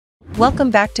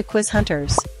Welcome back to Quiz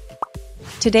Hunters.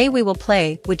 Today we will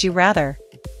play Would You Rather?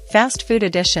 Fast Food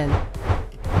Edition.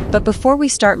 But before we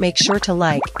start, make sure to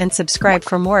like and subscribe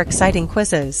for more exciting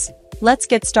quizzes. Let's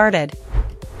get started.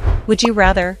 Would you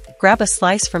rather grab a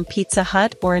slice from Pizza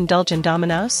Hut or indulge in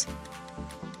Domino's?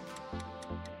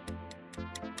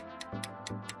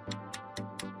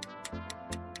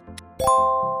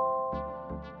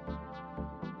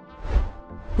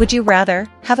 Would you rather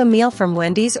have a meal from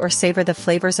Wendy's or savor the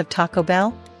flavors of Taco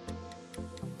Bell?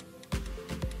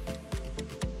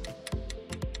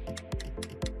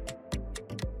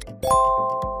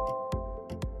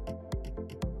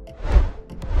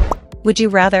 Would you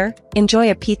rather enjoy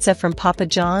a pizza from Papa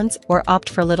John's or opt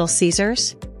for Little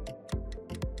Caesars?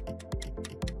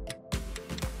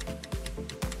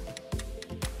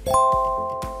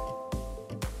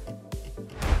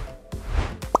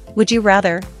 Would you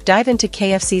rather dive into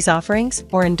KFC's offerings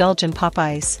or indulge in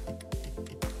Popeyes?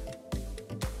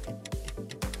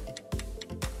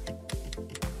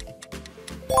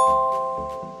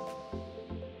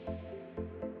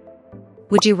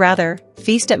 Would you rather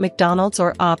feast at McDonald's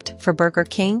or opt for Burger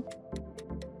King?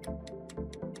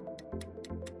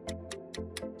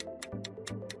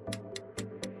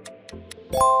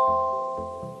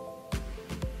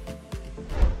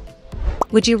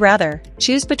 Would you rather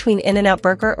choose between In-N-Out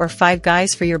Burger or Five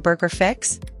Guys for your burger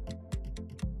fix?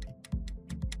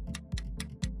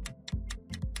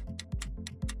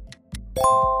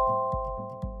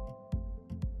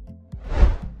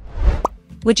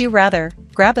 Would you rather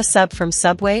grab a sub from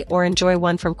Subway or enjoy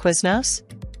one from Quiznos?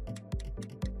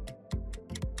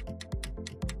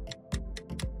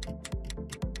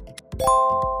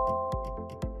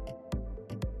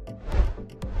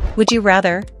 Would you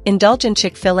rather indulge in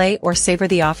Chick-fil-A or savor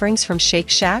the offerings from Shake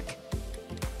Shack?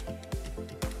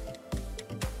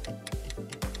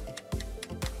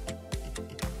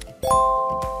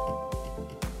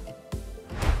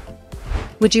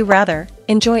 Would you rather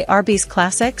enjoy Arby's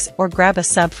Classics or grab a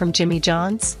sub from Jimmy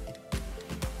John's?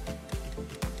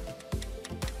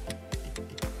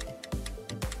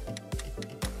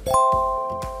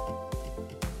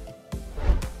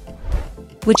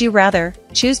 Would you rather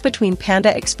choose between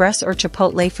Panda Express or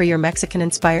Chipotle for your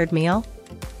Mexican-inspired meal?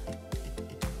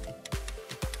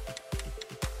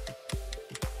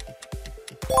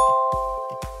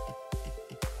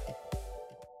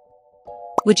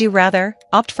 Would you rather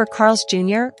opt for Carl's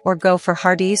Jr. or go for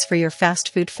Hardee's for your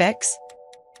fast food fix?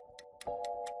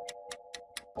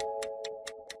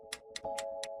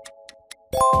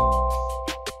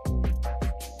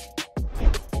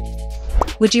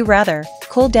 Would you rather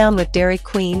cool down with Dairy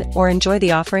Queen or enjoy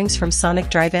the offerings from Sonic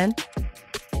Drive-In?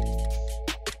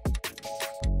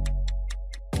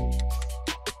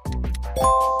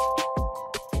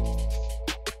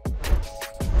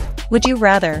 Would you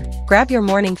rather grab your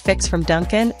morning fix from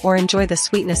Dunkin' or enjoy the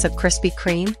sweetness of Krispy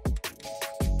Kreme?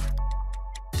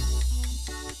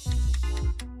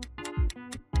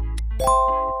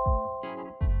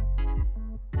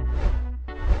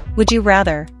 Would you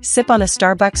rather sip on a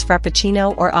Starbucks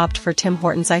Frappuccino or opt for Tim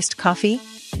Hortons iced coffee?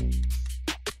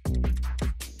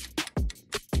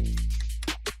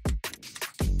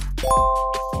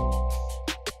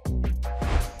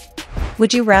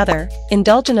 Would you rather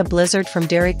indulge in a Blizzard from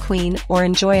Dairy Queen or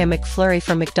enjoy a McFlurry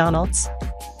from McDonald's?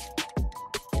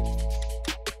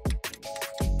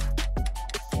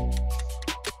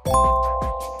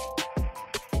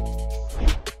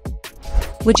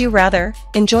 Would you rather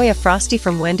enjoy a Frosty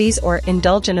from Wendy's or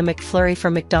indulge in a McFlurry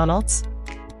from McDonald's?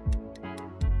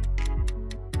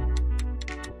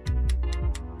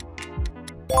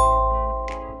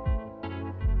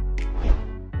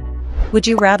 Would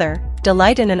you rather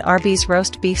delight in an Arby's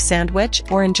roast beef sandwich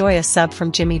or enjoy a sub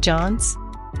from Jimmy John's?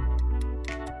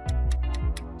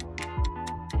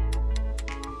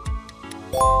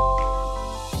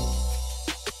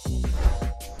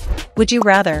 Would you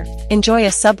rather enjoy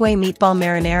a Subway meatball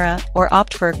marinara or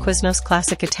opt for a Quiznos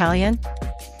Classic Italian?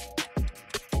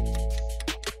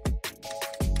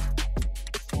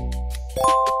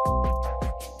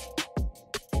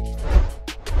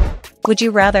 Would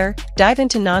you rather dive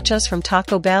into nachos from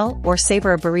Taco Bell or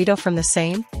savor a burrito from the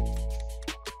same?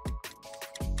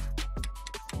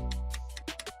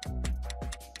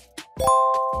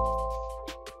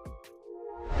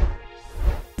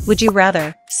 Would you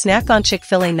rather snack on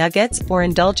Chick-fil-A nuggets or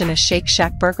indulge in a Shake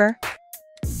Shack burger?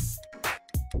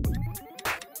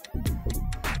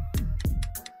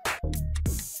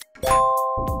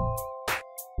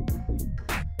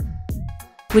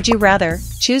 Would you rather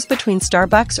choose between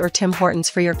Starbucks or Tim Hortons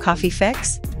for your coffee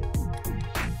fix?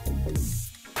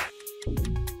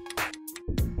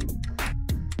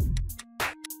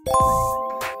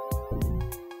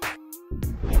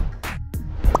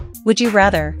 Would you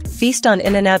rather feast on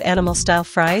In-N-Out animal-style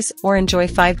fries or enjoy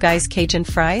Five Guys Cajun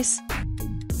fries?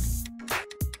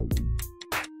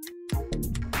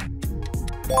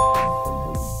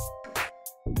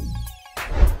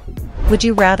 Would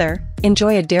you rather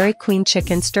enjoy a Dairy Queen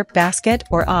chicken strip basket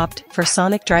or opt for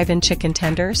Sonic Drive-In chicken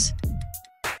tenders?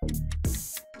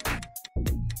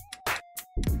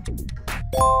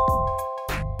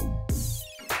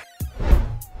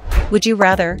 Would you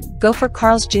rather go for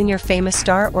Carl's Jr. Famous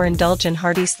Star or indulge in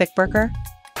Hardee's Thick Burger?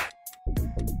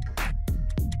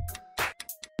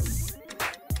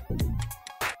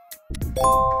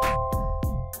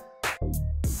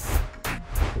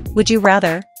 Would you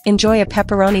rather enjoy a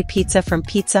pepperoni pizza from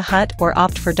Pizza Hut or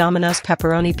opt for Domino's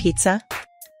pepperoni pizza?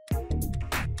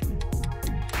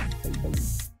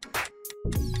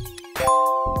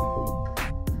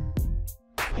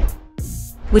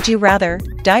 Would you rather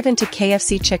dive into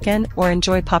KFC chicken or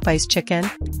enjoy Popeye's chicken?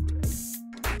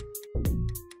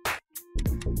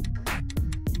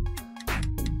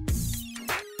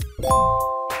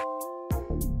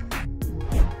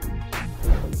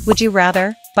 Would you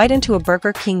rather bite into a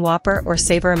Burger King Whopper or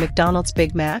savor a McDonald's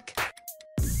Big Mac?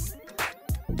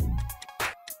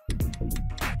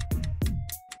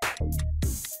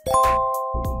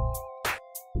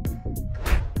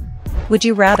 Would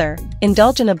you rather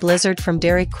indulge in a Blizzard from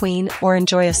Dairy Queen or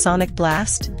enjoy a Sonic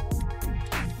Blast?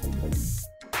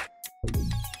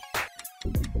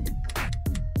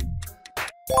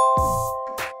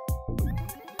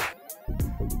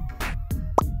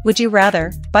 Would you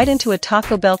rather bite into a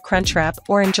Taco Bell Crunchwrap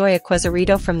or enjoy a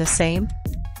Quesarito from the same?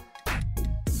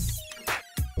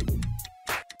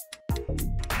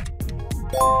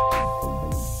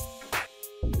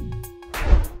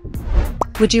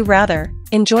 Would you rather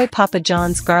enjoy Papa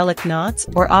John's garlic knots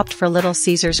or opt for Little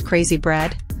Caesars crazy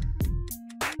bread?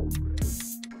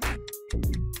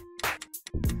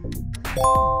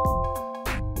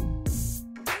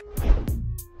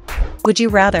 Would you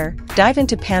rather dive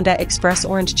into Panda Express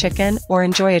orange chicken or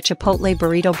enjoy a Chipotle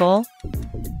burrito bowl?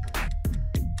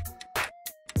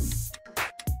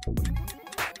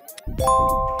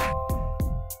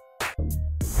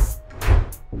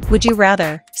 Would you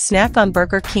rather snack on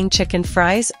Burger King chicken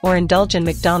fries or indulge in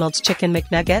McDonald's chicken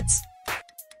McNuggets?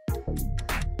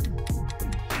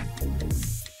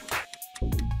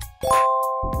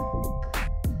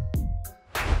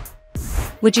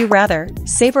 Would you rather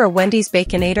savor a Wendy's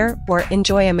Baconator or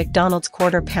enjoy a McDonald's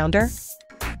Quarter Pounder?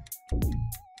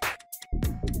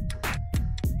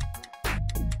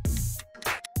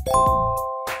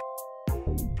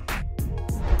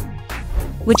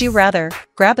 Would you rather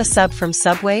grab a sub from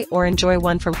Subway or enjoy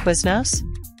one from Quiznos?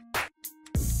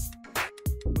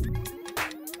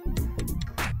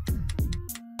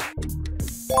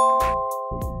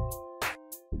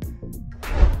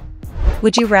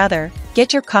 Would you rather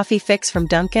get your coffee fix from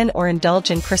Dunkin' or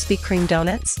indulge in Krispy Kreme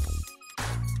donuts?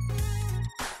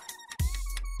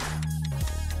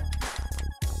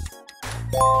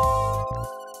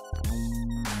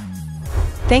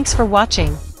 Thanks for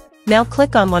watching. Now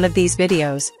click on one of these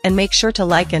videos and make sure to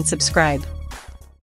like and subscribe.